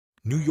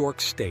New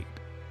York State,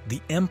 the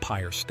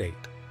Empire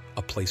State,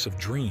 a place of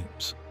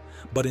dreams.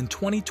 But in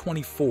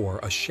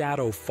 2024, a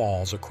shadow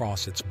falls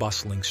across its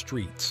bustling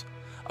streets.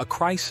 A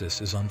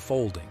crisis is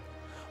unfolding.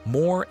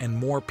 More and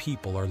more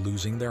people are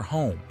losing their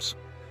homes.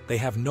 They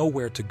have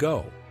nowhere to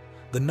go.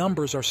 The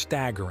numbers are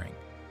staggering.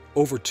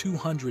 Over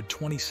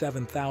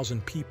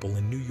 227,000 people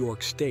in New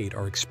York State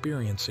are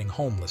experiencing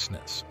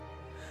homelessness.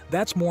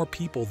 That's more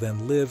people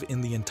than live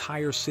in the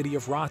entire city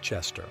of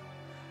Rochester.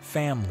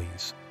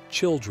 Families,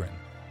 children,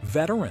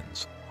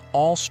 veterans,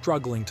 all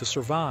struggling to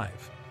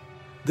survive.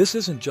 This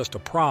isn't just a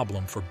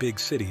problem for big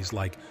cities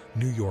like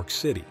New York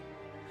City.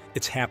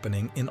 It's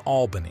happening in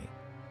Albany,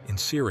 in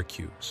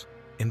Syracuse,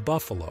 in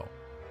Buffalo.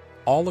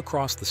 All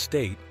across the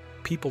state,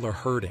 people are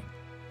hurting,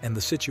 and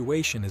the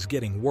situation is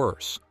getting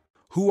worse.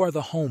 Who are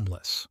the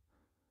homeless?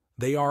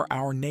 They are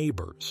our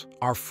neighbors,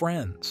 our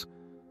friends.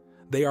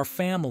 They are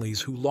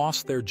families who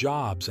lost their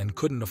jobs and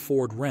couldn't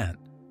afford rent.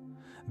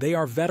 They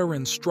are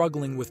veterans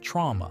struggling with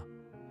trauma.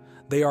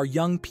 They are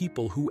young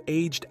people who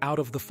aged out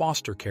of the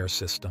foster care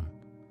system.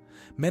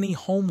 Many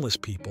homeless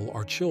people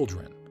are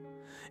children.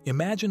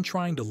 Imagine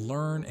trying to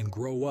learn and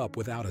grow up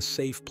without a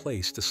safe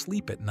place to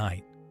sleep at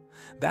night.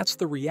 That's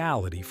the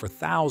reality for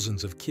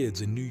thousands of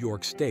kids in New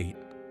York State.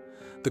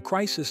 The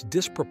crisis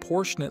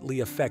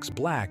disproportionately affects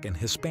Black and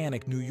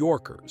Hispanic New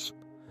Yorkers.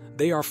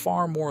 They are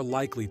far more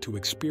likely to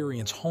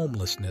experience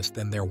homelessness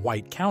than their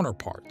white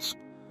counterparts.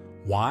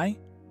 Why?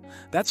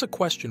 That's a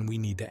question we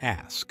need to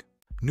ask.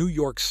 New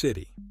York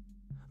City,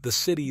 the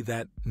city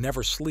that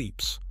never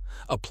sleeps,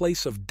 a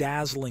place of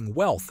dazzling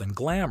wealth and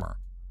glamour.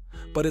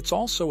 But it's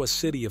also a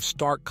city of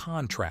stark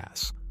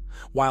contrasts.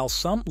 While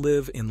some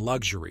live in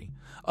luxury,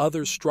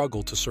 others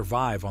struggle to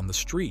survive on the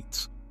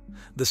streets.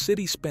 The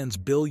city spends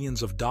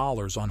billions of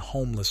dollars on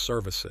homeless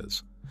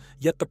services.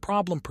 Yet the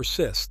problem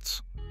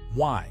persists.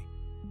 Why?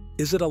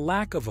 Is it a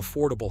lack of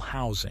affordable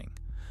housing,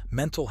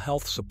 mental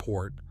health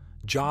support,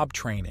 job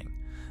training?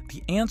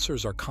 The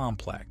answers are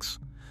complex.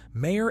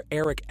 Mayor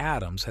Eric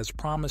Adams has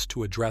promised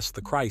to address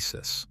the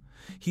crisis.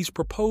 He's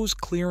proposed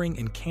clearing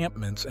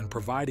encampments and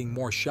providing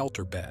more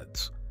shelter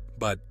beds.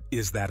 But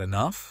is that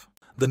enough?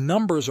 The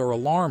numbers are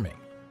alarming.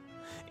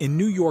 In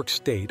New York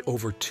State,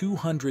 over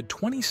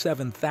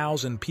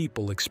 227,000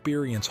 people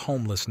experience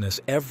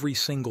homelessness every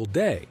single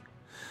day.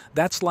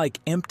 That's like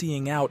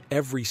emptying out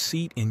every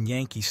seat in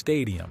Yankee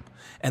Stadium,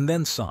 and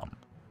then some.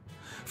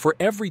 For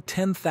every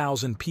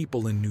 10,000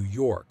 people in New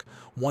York,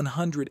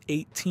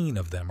 118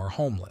 of them are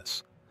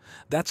homeless.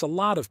 That's a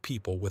lot of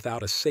people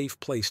without a safe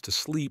place to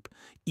sleep,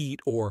 eat,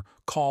 or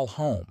call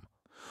home.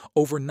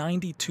 Over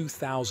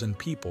 92,000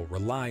 people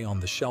rely on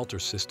the shelter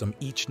system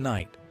each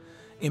night.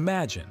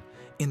 Imagine,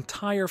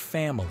 entire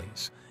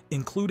families,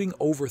 including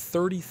over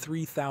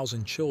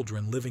 33,000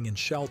 children living in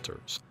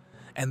shelters.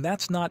 And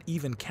that's not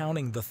even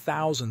counting the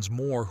thousands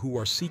more who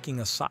are seeking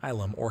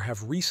asylum or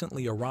have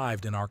recently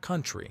arrived in our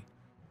country.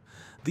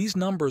 These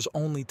numbers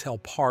only tell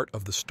part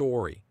of the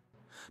story.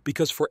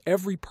 Because for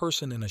every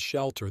person in a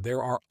shelter,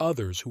 there are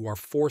others who are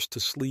forced to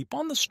sleep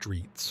on the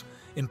streets,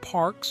 in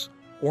parks,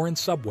 or in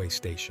subway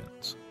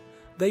stations.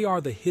 They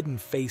are the hidden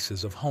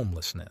faces of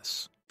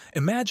homelessness.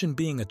 Imagine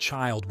being a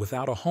child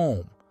without a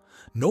home,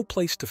 no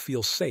place to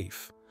feel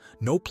safe,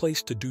 no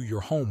place to do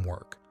your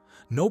homework,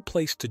 no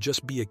place to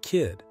just be a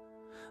kid.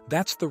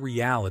 That's the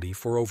reality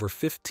for over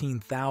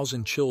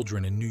 15,000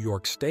 children in New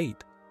York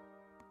State.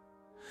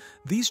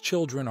 These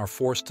children are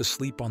forced to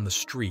sleep on the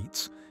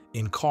streets,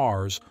 in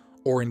cars,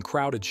 or in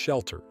crowded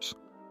shelters.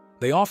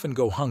 They often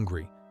go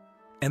hungry,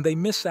 and they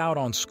miss out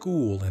on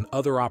school and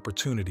other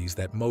opportunities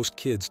that most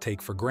kids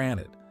take for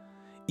granted.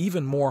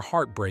 Even more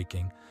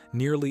heartbreaking,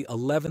 nearly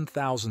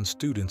 11,000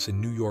 students in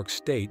New York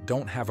State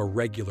don't have a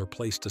regular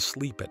place to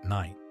sleep at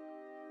night.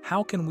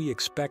 How can we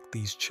expect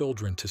these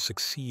children to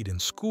succeed in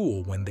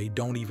school when they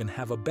don't even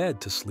have a bed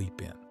to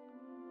sleep in?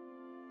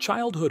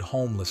 Childhood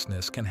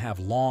homelessness can have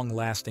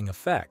long-lasting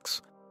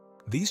effects.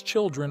 These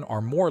children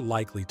are more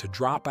likely to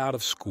drop out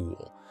of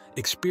school,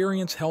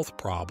 experience health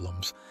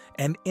problems,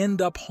 and end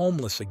up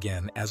homeless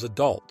again as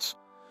adults.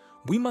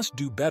 We must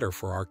do better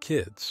for our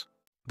kids.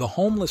 The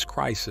homeless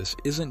crisis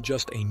isn't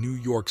just a New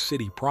York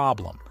City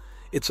problem.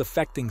 It's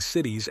affecting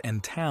cities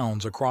and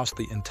towns across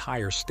the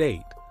entire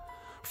state.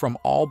 From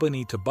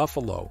Albany to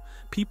Buffalo,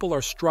 people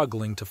are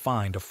struggling to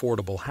find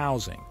affordable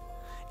housing.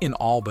 In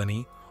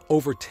Albany,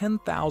 over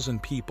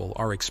 10,000 people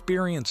are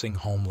experiencing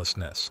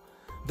homelessness.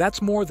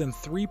 That's more than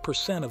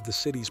 3% of the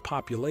city's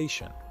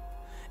population.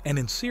 And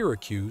in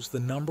Syracuse, the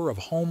number of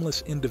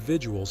homeless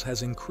individuals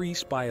has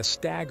increased by a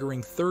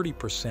staggering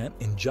 30%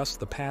 in just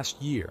the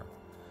past year.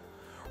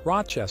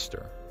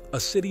 Rochester, a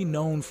city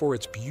known for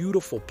its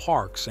beautiful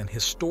parks and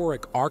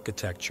historic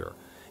architecture,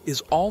 is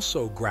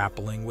also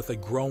grappling with a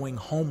growing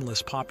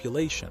homeless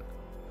population.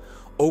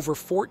 Over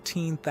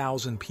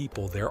 14,000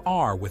 people there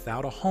are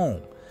without a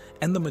home,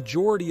 and the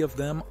majority of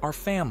them are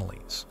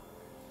families.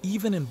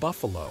 Even in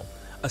Buffalo,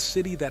 a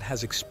city that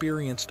has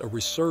experienced a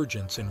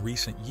resurgence in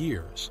recent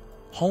years,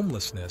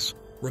 homelessness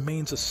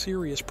remains a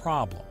serious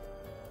problem.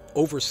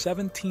 Over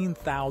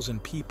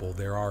 17,000 people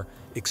there are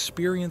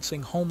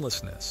experiencing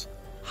homelessness,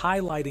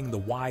 highlighting the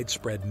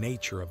widespread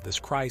nature of this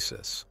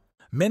crisis.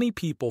 Many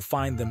people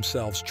find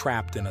themselves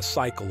trapped in a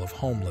cycle of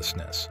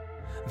homelessness.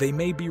 They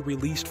may be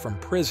released from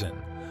prison,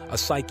 a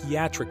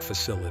psychiatric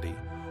facility,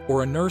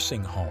 or a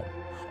nursing home,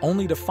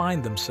 only to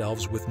find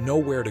themselves with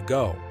nowhere to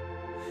go.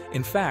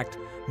 In fact,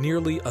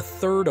 nearly a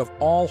third of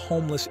all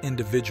homeless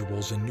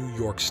individuals in New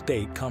York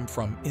State come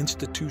from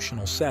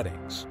institutional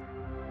settings.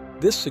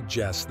 This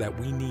suggests that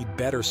we need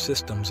better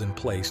systems in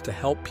place to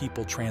help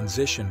people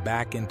transition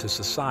back into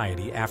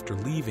society after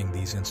leaving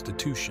these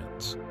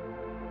institutions.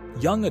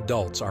 Young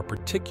adults are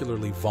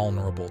particularly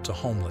vulnerable to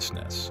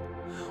homelessness.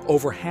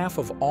 Over half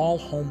of all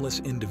homeless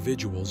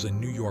individuals in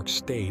New York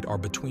State are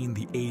between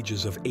the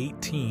ages of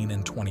 18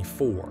 and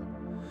 24.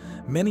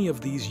 Many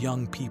of these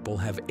young people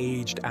have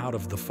aged out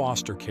of the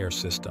foster care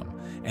system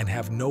and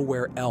have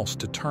nowhere else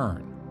to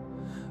turn.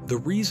 The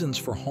reasons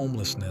for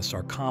homelessness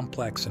are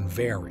complex and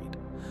varied,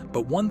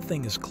 but one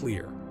thing is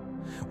clear.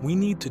 We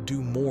need to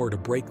do more to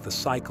break the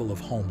cycle of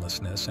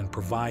homelessness and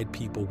provide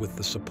people with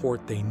the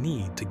support they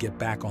need to get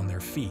back on their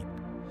feet.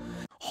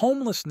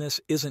 Homelessness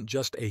isn't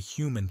just a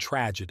human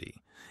tragedy,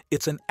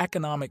 it's an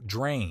economic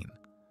drain.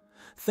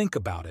 Think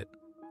about it.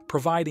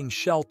 Providing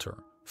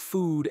shelter,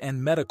 food,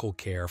 and medical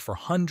care for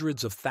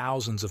hundreds of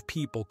thousands of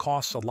people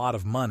costs a lot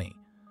of money.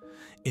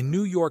 In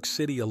New York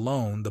City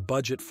alone, the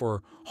budget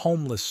for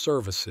homeless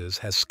services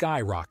has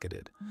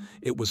skyrocketed.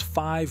 It was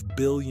 $5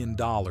 billion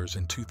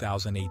in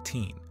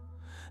 2018.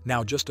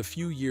 Now, just a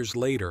few years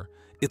later,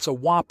 it's a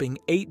whopping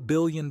 $8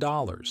 billion,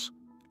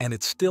 and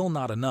it's still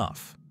not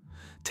enough.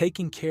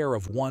 Taking care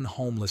of one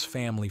homeless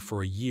family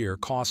for a year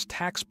costs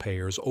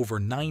taxpayers over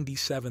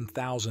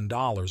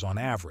 $97,000 on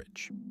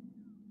average.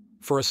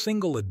 For a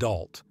single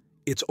adult,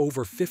 it's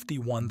over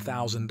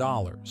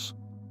 $51,000.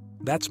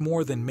 That's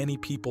more than many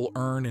people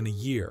earn in a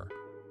year.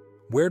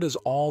 Where does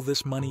all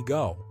this money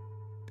go?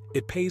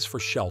 It pays for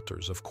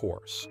shelters, of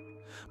course,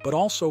 but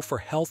also for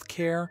health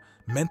care,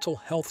 mental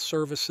health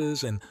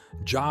services, and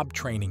job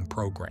training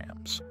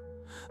programs.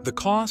 The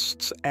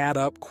costs add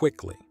up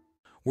quickly.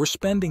 We're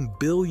spending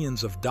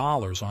billions of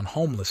dollars on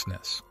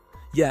homelessness,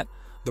 yet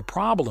the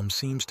problem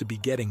seems to be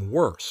getting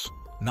worse,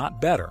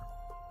 not better.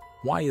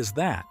 Why is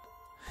that?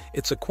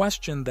 It's a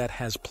question that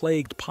has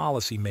plagued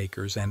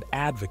policymakers and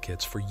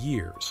advocates for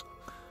years.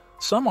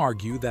 Some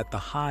argue that the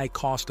high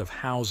cost of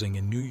housing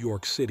in New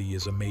York City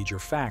is a major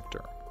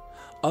factor.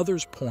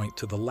 Others point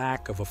to the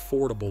lack of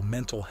affordable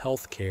mental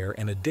health care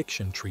and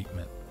addiction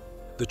treatment.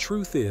 The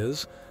truth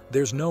is,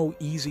 there's no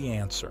easy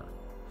answer.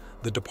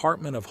 The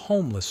Department of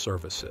Homeless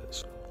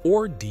Services,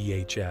 or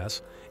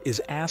DHS,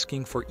 is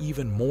asking for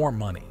even more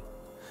money.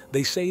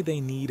 They say they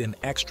need an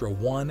extra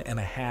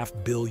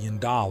 $1.5 billion in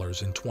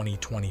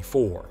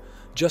 2024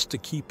 just to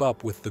keep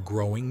up with the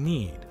growing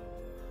need.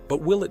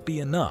 But will it be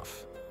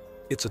enough?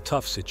 It's a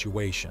tough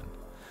situation.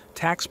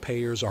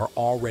 Taxpayers are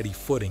already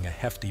footing a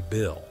hefty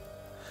bill.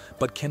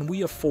 But can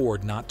we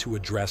afford not to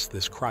address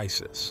this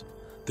crisis?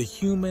 The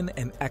human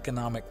and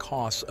economic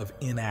costs of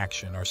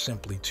inaction are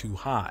simply too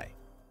high.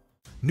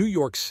 New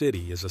York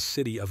City is a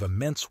city of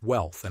immense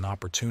wealth and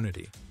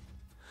opportunity.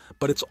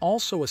 But it's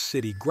also a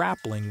city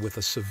grappling with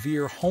a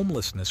severe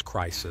homelessness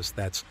crisis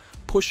that's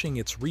pushing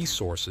its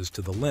resources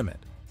to the limit.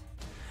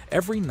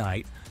 Every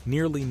night,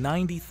 nearly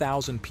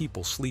 90,000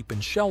 people sleep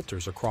in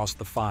shelters across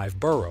the 5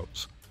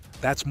 boroughs.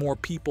 That's more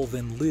people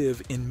than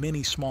live in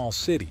many small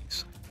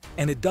cities.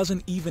 And it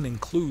doesn't even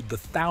include the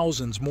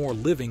thousands more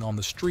living on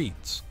the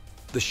streets.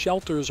 The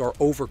shelters are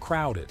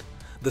overcrowded,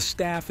 the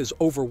staff is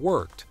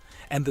overworked,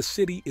 and the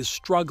city is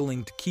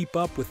struggling to keep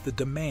up with the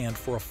demand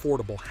for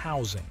affordable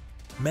housing,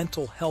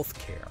 mental health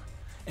care,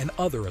 and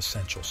other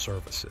essential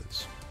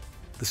services.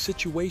 The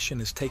situation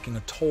is taking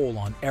a toll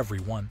on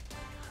everyone.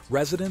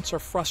 Residents are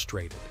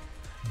frustrated,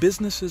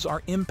 businesses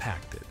are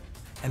impacted,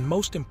 and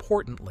most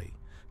importantly,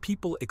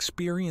 people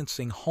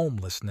experiencing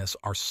homelessness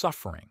are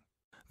suffering.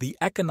 The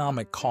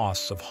economic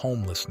costs of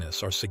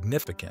homelessness are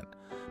significant,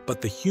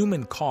 but the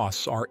human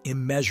costs are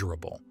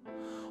immeasurable.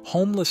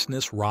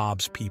 Homelessness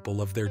robs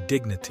people of their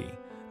dignity,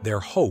 their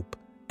hope,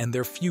 and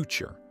their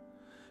future.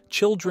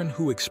 Children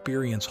who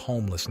experience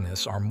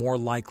homelessness are more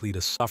likely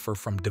to suffer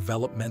from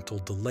developmental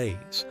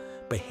delays,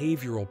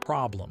 behavioral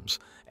problems,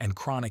 and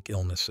chronic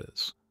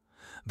illnesses.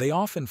 They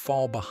often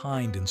fall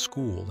behind in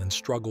school and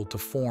struggle to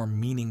form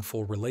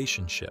meaningful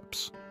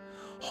relationships.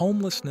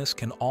 Homelessness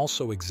can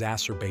also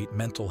exacerbate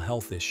mental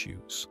health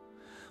issues.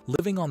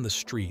 Living on the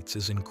streets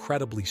is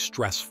incredibly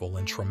stressful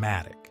and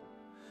traumatic.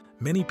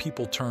 Many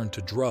people turn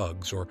to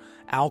drugs or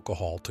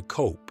alcohol to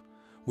cope,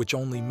 which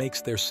only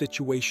makes their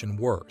situation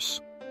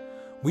worse.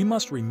 We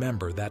must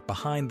remember that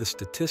behind the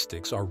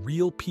statistics are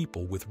real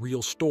people with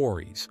real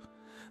stories.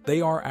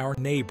 They are our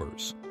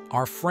neighbors,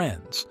 our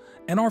friends,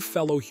 and our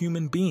fellow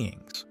human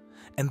beings,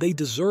 and they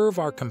deserve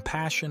our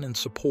compassion and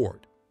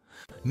support.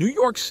 New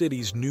York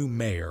City's new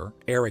mayor,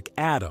 Eric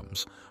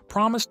Adams,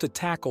 promised to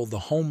tackle the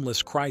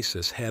homeless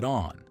crisis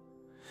head-on.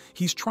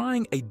 He's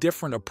trying a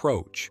different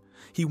approach.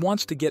 He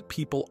wants to get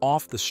people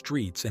off the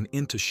streets and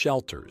into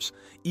shelters,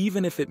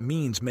 even if it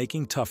means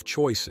making tough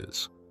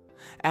choices.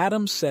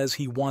 Adams says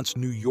he wants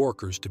New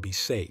Yorkers to be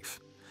safe.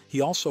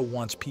 He also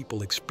wants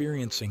people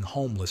experiencing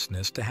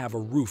homelessness to have a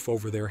roof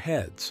over their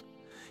heads.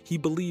 He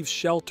believes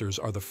shelters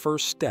are the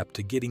first step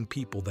to getting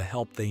people the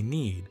help they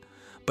need,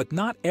 but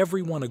not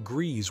everyone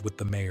agrees with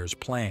the mayor's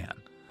plan.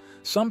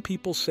 Some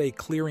people say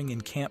clearing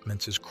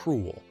encampments is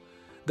cruel.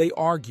 They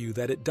argue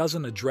that it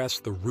doesn't address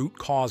the root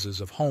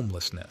causes of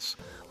homelessness,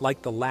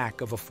 like the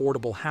lack of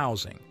affordable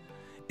housing.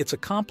 It's a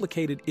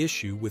complicated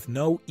issue with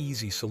no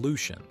easy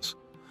solutions.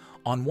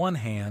 On one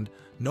hand,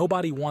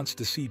 nobody wants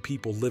to see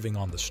people living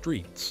on the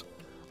streets.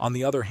 On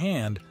the other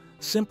hand,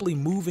 simply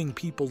moving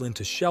people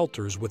into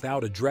shelters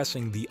without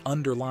addressing the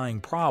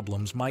underlying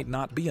problems might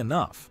not be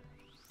enough.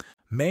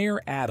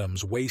 Mayor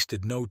Adams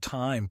wasted no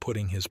time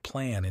putting his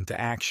plan into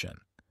action.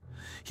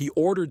 He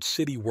ordered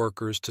city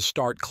workers to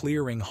start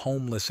clearing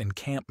homeless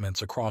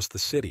encampments across the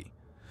city.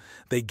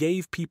 They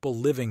gave people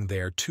living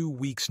there 2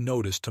 weeks'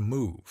 notice to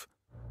move.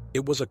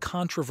 It was a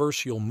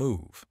controversial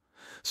move.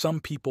 Some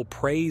people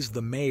praised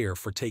the mayor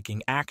for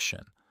taking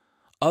action.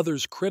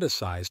 Others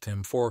criticized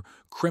him for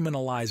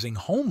criminalizing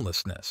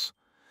homelessness.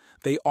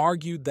 They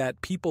argued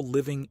that people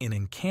living in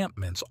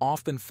encampments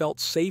often felt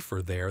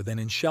safer there than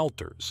in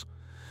shelters.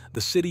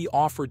 The city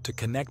offered to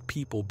connect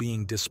people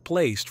being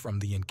displaced from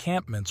the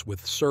encampments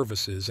with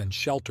services and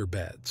shelter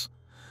beds.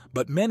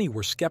 But many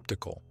were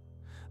skeptical.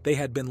 They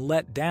had been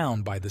let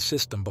down by the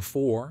system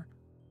before.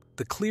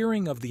 The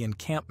clearing of the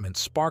encampment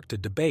sparked a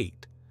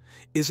debate.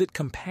 Is it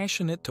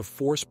compassionate to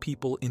force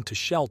people into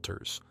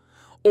shelters?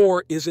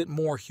 Or is it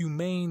more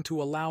humane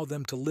to allow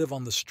them to live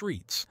on the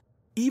streets,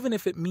 even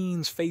if it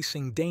means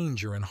facing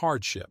danger and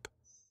hardship?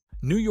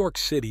 New York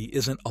City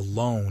isn't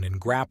alone in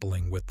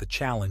grappling with the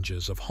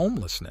challenges of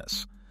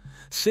homelessness.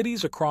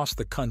 Cities across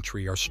the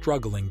country are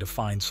struggling to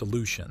find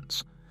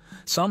solutions.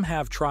 Some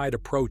have tried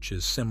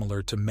approaches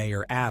similar to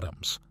Mayor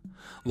Adams.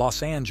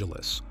 Los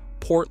Angeles,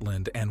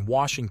 Portland, and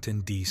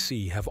Washington,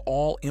 D.C. have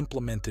all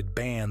implemented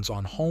bans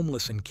on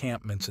homeless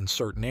encampments in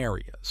certain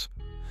areas.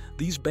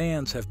 These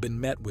bans have been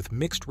met with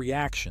mixed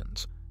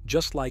reactions,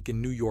 just like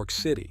in New York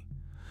City.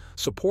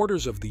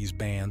 Supporters of these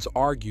bans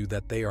argue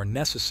that they are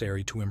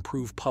necessary to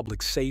improve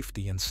public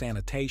safety and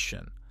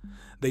sanitation.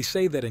 They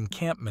say that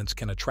encampments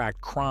can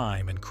attract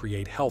crime and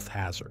create health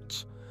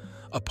hazards.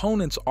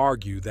 Opponents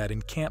argue that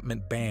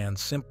encampment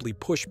bans simply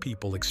push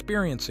people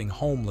experiencing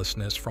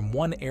homelessness from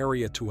one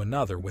area to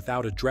another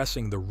without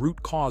addressing the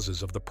root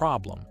causes of the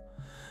problem.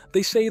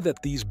 They say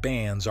that these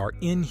bans are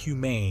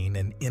inhumane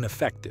and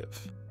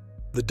ineffective.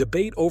 The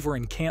debate over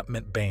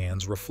encampment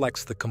bans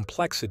reflects the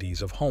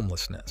complexities of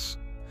homelessness.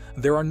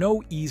 There are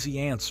no easy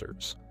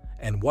answers,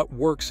 and what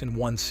works in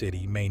one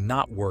city may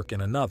not work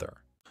in another.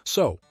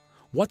 So,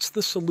 what's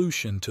the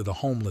solution to the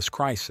homeless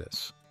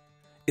crisis?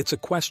 It's a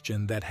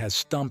question that has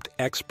stumped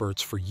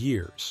experts for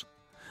years.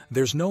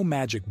 There's no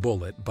magic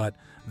bullet, but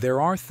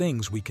there are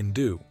things we can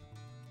do.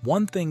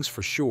 One thing's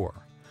for sure,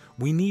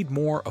 we need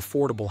more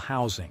affordable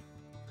housing.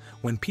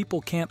 When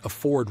people can't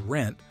afford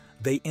rent,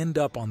 they end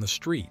up on the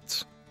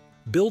streets.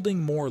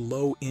 Building more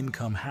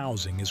low-income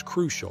housing is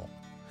crucial.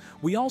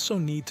 We also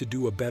need to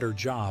do a better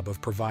job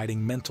of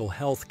providing mental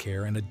health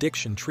care and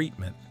addiction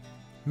treatment.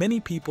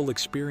 Many people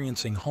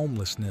experiencing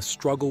homelessness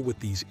struggle with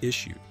these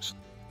issues,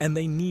 and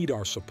they need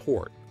our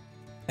support.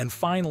 And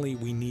finally,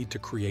 we need to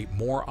create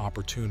more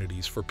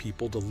opportunities for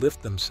people to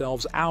lift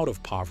themselves out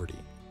of poverty.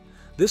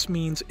 This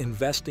means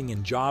investing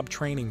in job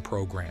training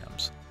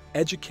programs,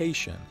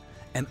 education,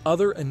 and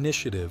other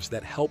initiatives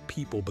that help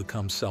people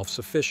become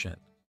self-sufficient.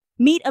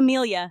 Meet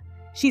Amelia.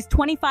 She's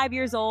 25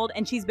 years old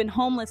and she's been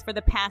homeless for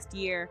the past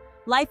year.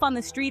 Life on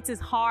the streets is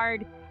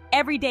hard.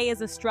 Every day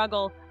is a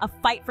struggle, a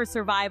fight for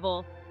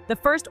survival. The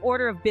first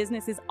order of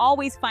business is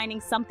always finding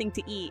something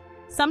to eat.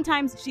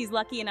 Sometimes she's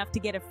lucky enough to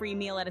get a free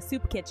meal at a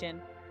soup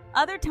kitchen.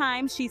 Other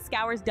times she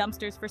scours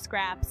dumpsters for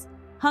scraps.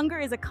 Hunger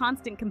is a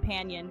constant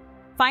companion.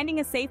 Finding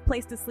a safe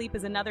place to sleep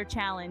is another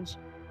challenge.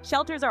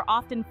 Shelters are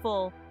often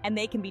full and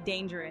they can be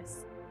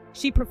dangerous.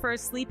 She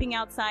prefers sleeping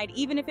outside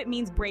even if it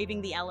means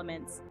braving the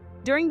elements.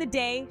 During the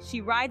day, she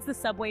rides the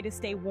subway to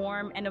stay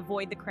warm and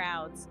avoid the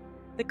crowds.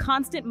 The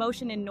constant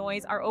motion and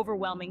noise are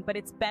overwhelming, but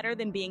it's better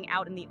than being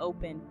out in the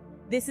open.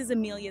 This is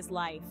Amelia's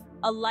life,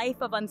 a life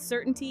of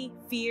uncertainty,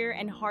 fear,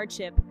 and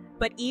hardship.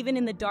 But even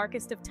in the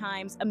darkest of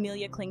times,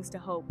 Amelia clings to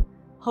hope.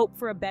 Hope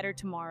for a better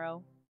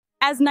tomorrow.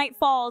 As night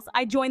falls,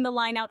 I join the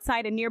line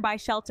outside a nearby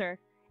shelter.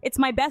 It's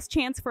my best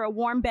chance for a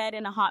warm bed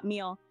and a hot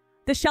meal.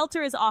 The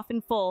shelter is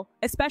often full,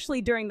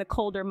 especially during the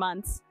colder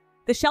months.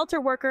 The shelter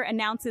worker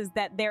announces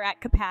that they're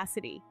at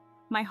capacity.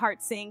 My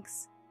heart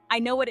sinks. I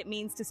know what it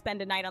means to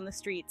spend a night on the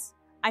streets.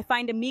 I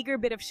find a meager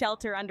bit of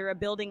shelter under a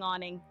building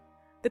awning.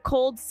 The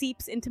cold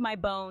seeps into my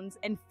bones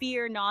and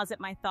fear gnaws at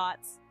my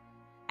thoughts.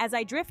 As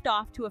I drift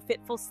off to a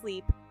fitful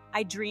sleep,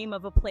 I dream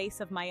of a place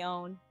of my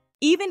own.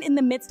 Even in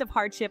the midst of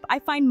hardship, I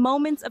find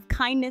moments of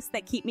kindness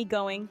that keep me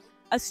going.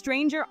 A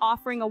stranger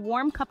offering a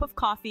warm cup of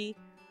coffee,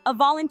 a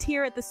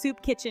volunteer at the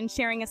soup kitchen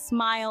sharing a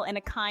smile and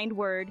a kind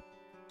word.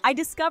 I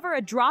discover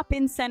a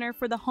drop-in center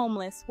for the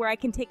homeless where I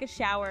can take a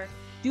shower,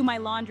 do my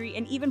laundry,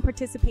 and even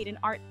participate in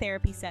art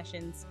therapy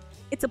sessions.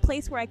 It's a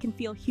place where I can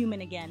feel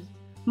human again.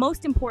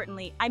 Most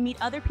importantly, I meet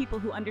other people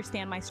who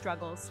understand my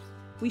struggles.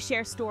 We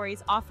share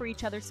stories, offer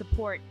each other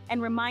support,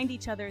 and remind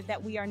each other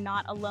that we are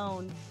not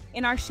alone.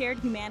 In our shared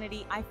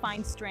humanity, I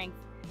find strength.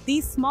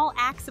 These small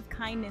acts of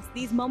kindness,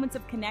 these moments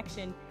of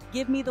connection,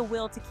 give me the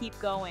will to keep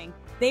going.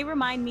 They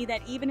remind me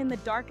that even in the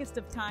darkest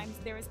of times,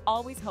 there is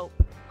always hope.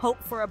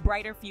 Hope for a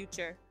brighter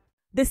future.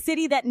 The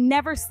city that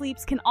never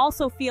sleeps can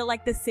also feel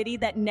like the city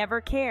that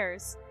never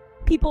cares.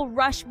 People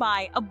rush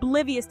by,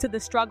 oblivious to the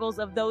struggles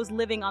of those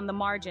living on the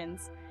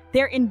margins.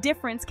 Their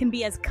indifference can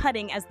be as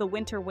cutting as the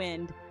winter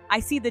wind. I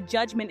see the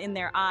judgment in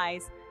their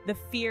eyes, the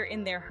fear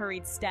in their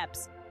hurried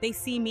steps. They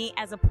see me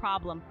as a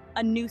problem,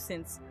 a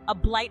nuisance, a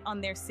blight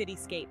on their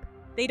cityscape.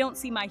 They don't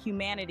see my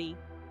humanity.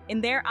 In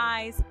their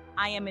eyes,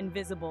 I am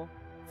invisible,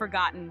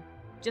 forgotten.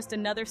 Just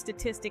another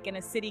statistic in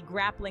a city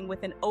grappling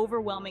with an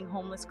overwhelming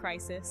homeless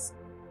crisis.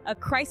 A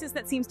crisis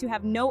that seems to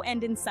have no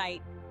end in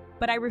sight,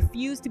 but I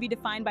refuse to be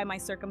defined by my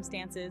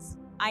circumstances.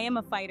 I am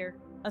a fighter,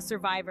 a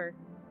survivor,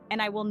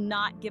 and I will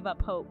not give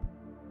up hope.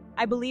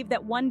 I believe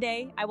that one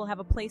day I will have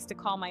a place to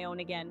call my own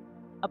again,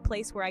 a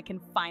place where I can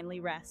finally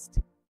rest.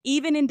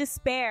 Even in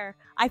despair,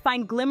 I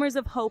find glimmers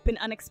of hope in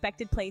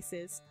unexpected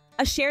places.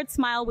 A shared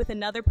smile with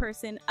another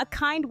person, a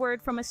kind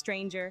word from a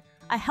stranger,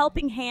 a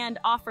helping hand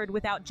offered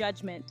without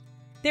judgment.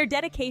 Their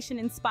dedication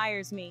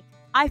inspires me.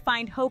 I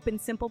find hope in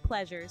simple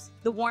pleasures,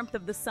 the warmth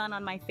of the sun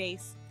on my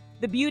face,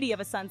 the beauty of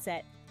a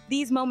sunset.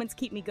 These moments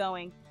keep me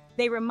going.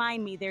 They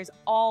remind me there's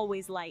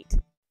always light.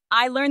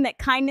 I learn that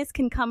kindness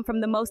can come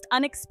from the most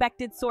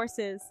unexpected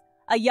sources.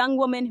 A young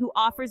woman who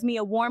offers me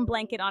a warm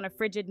blanket on a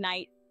frigid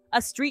night.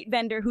 A street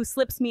vendor who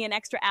slips me an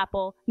extra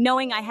apple,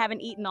 knowing I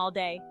haven't eaten all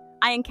day.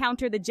 I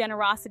encounter the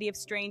generosity of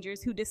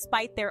strangers who,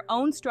 despite their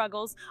own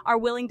struggles, are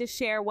willing to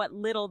share what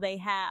little they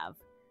have.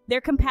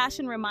 Their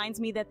compassion reminds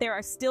me that there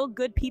are still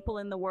good people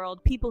in the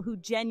world, people who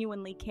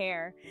genuinely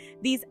care.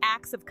 These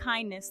acts of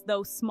kindness,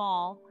 though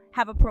small,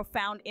 have a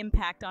profound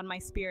impact on my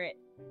spirit.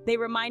 They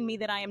remind me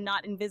that I am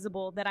not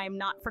invisible, that I am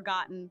not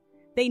forgotten.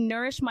 They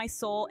nourish my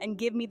soul and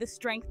give me the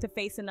strength to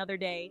face another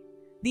day.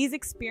 These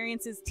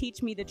experiences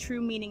teach me the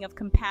true meaning of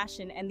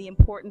compassion and the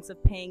importance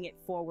of paying it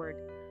forward.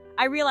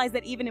 I realize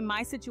that even in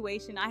my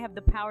situation, I have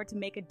the power to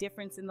make a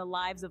difference in the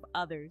lives of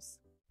others.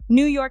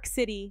 New York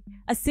City,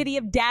 a city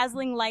of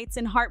dazzling lights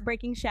and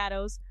heartbreaking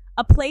shadows,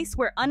 a place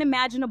where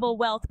unimaginable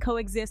wealth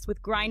coexists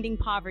with grinding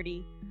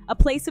poverty, a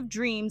place of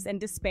dreams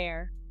and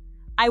despair.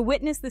 I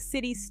witness the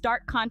city's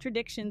stark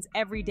contradictions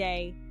every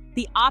day.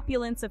 The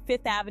opulence of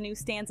Fifth Avenue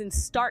stands in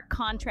stark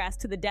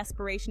contrast to the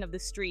desperation of the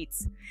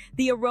streets.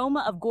 The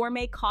aroma of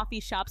gourmet coffee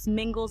shops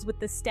mingles with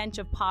the stench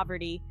of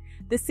poverty.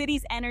 The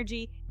city's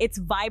energy, its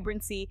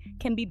vibrancy,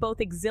 can be both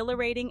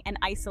exhilarating and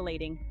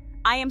isolating.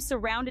 I am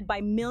surrounded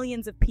by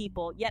millions of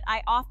people, yet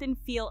I often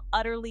feel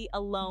utterly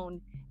alone,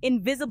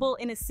 invisible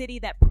in a city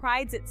that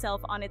prides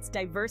itself on its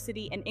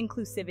diversity and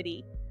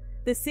inclusivity.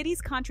 The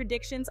city's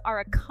contradictions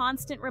are a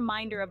constant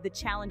reminder of the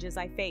challenges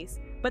I face,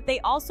 but they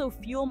also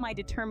fuel my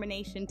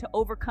determination to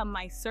overcome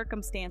my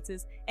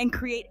circumstances and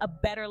create a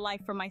better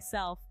life for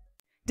myself.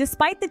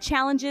 Despite the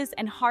challenges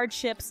and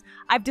hardships,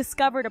 I've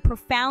discovered a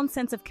profound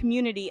sense of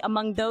community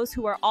among those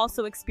who are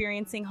also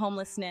experiencing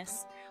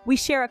homelessness. We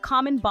share a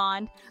common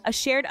bond, a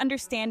shared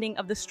understanding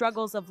of the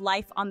struggles of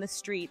life on the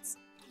streets.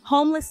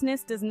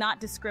 Homelessness does not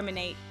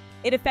discriminate.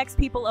 It affects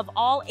people of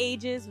all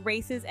ages,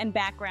 races, and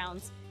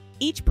backgrounds.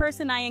 Each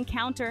person I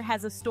encounter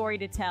has a story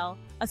to tell,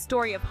 a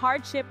story of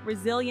hardship,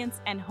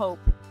 resilience, and hope.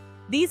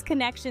 These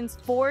connections,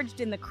 forged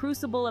in the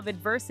crucible of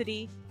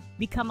adversity,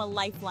 become a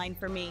lifeline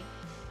for me.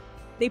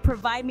 They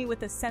provide me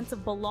with a sense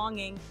of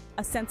belonging,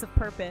 a sense of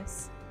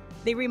purpose.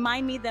 They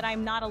remind me that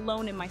I'm not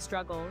alone in my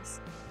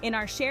struggles. In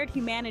our shared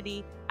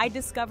humanity, I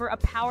discover a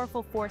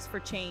powerful force for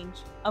change,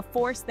 a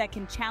force that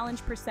can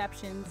challenge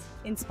perceptions,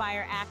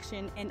 inspire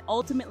action, and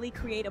ultimately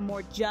create a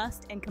more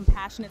just and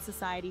compassionate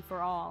society for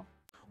all.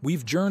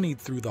 We've journeyed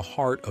through the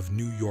heart of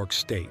New York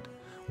State,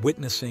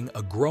 witnessing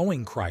a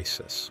growing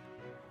crisis,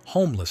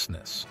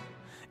 homelessness.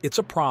 It's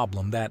a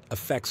problem that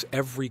affects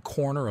every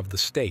corner of the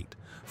state,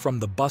 from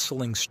the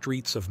bustling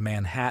streets of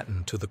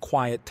Manhattan to the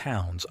quiet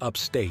towns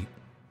upstate.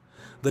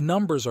 The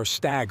numbers are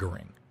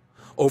staggering.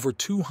 Over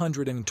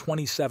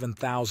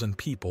 227,000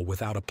 people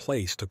without a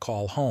place to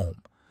call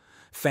home.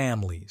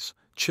 Families,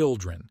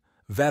 children,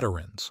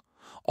 veterans,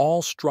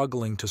 all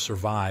struggling to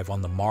survive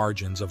on the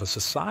margins of a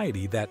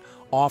society that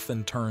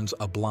often turns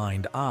a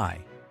blind eye.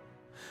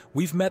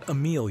 We've met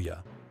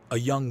Amelia, a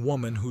young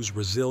woman whose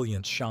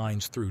resilience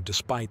shines through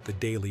despite the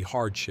daily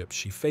hardships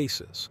she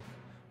faces.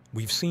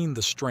 We've seen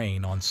the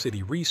strain on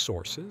city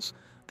resources,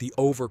 the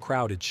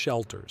overcrowded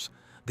shelters,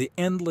 the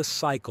endless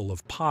cycle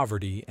of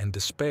poverty and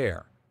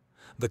despair.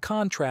 The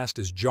contrast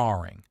is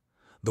jarring.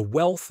 The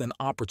wealth and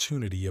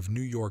opportunity of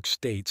New York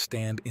State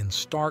stand in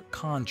stark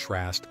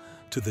contrast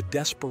to the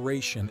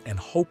desperation and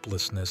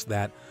hopelessness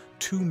that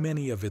too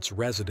many of its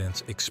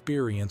residents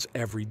experience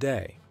every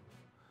day.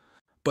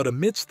 But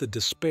amidst the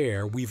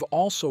despair, we've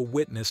also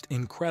witnessed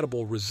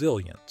incredible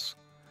resilience.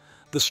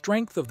 The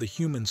strength of the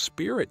human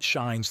spirit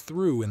shines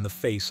through in the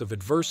face of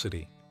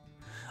adversity.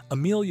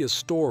 Amelia's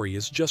story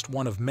is just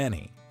one of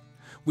many.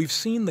 We've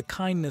seen the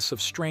kindness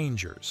of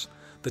strangers,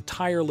 the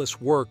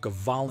tireless work of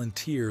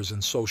volunteers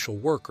and social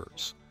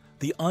workers,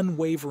 the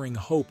unwavering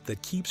hope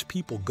that keeps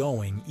people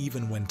going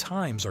even when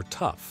times are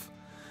tough.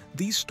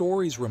 These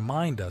stories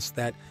remind us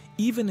that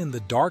even in the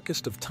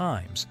darkest of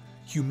times,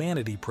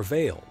 humanity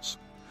prevails.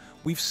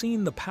 We've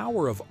seen the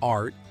power of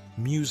art,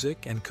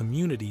 music, and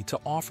community to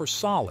offer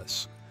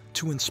solace,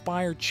 to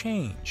inspire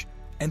change,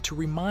 and to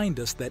remind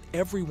us that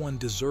everyone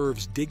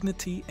deserves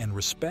dignity and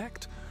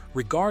respect,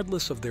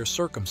 regardless of their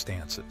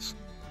circumstances.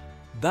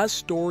 Thus,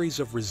 stories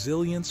of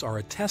resilience are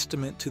a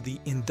testament to the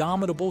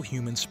indomitable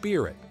human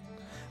spirit.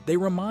 They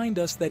remind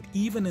us that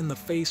even in the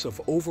face of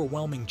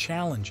overwhelming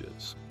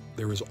challenges,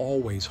 there is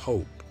always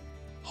hope.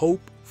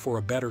 Hope for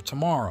a better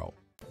tomorrow.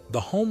 The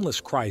homeless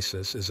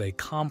crisis is a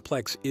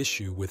complex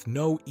issue with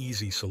no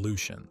easy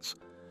solutions.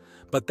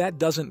 But that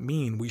doesn't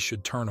mean we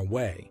should turn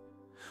away.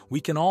 We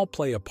can all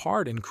play a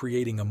part in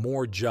creating a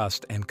more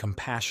just and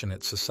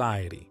compassionate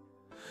society.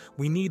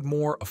 We need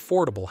more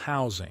affordable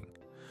housing.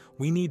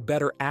 We need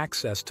better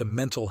access to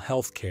mental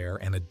health care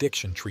and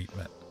addiction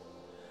treatment.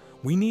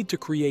 We need to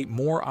create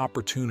more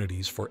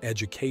opportunities for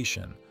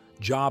education,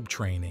 job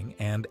training,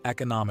 and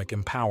economic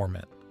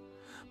empowerment.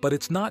 But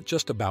it's not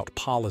just about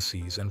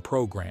policies and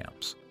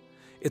programs.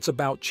 It's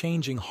about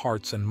changing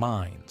hearts and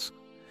minds.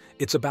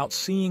 It's about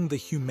seeing the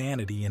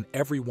humanity in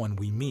everyone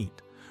we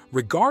meet,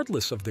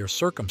 regardless of their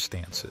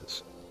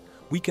circumstances.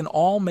 We can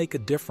all make a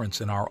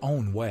difference in our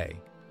own way.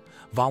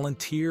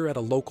 Volunteer at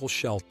a local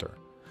shelter.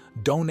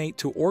 Donate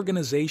to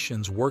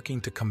organizations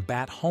working to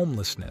combat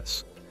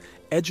homelessness.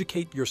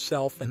 Educate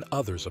yourself and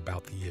others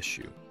about the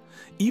issue.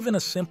 Even a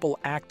simple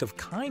act of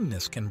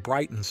kindness can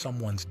brighten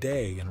someone's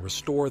day and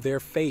restore their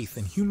faith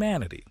in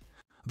humanity.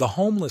 The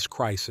homeless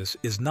crisis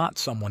is not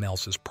someone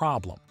else's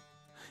problem.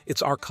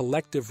 It's our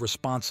collective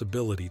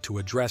responsibility to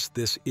address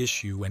this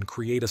issue and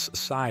create a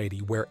society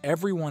where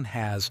everyone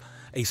has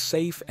a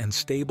safe and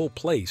stable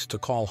place to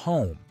call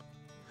home.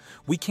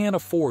 We can't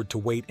afford to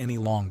wait any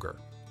longer.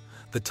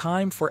 The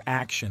time for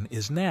action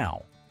is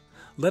now.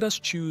 Let us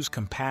choose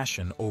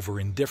compassion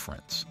over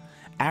indifference,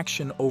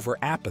 action over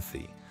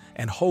apathy,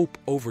 and hope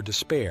over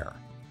despair.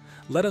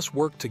 Let us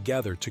work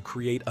together to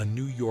create a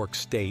New York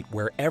State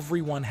where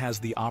everyone has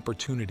the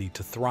opportunity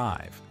to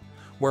thrive,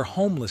 where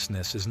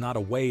homelessness is not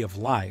a way of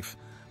life,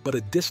 but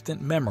a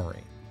distant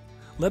memory.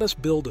 Let us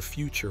build a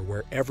future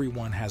where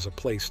everyone has a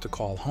place to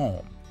call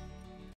home.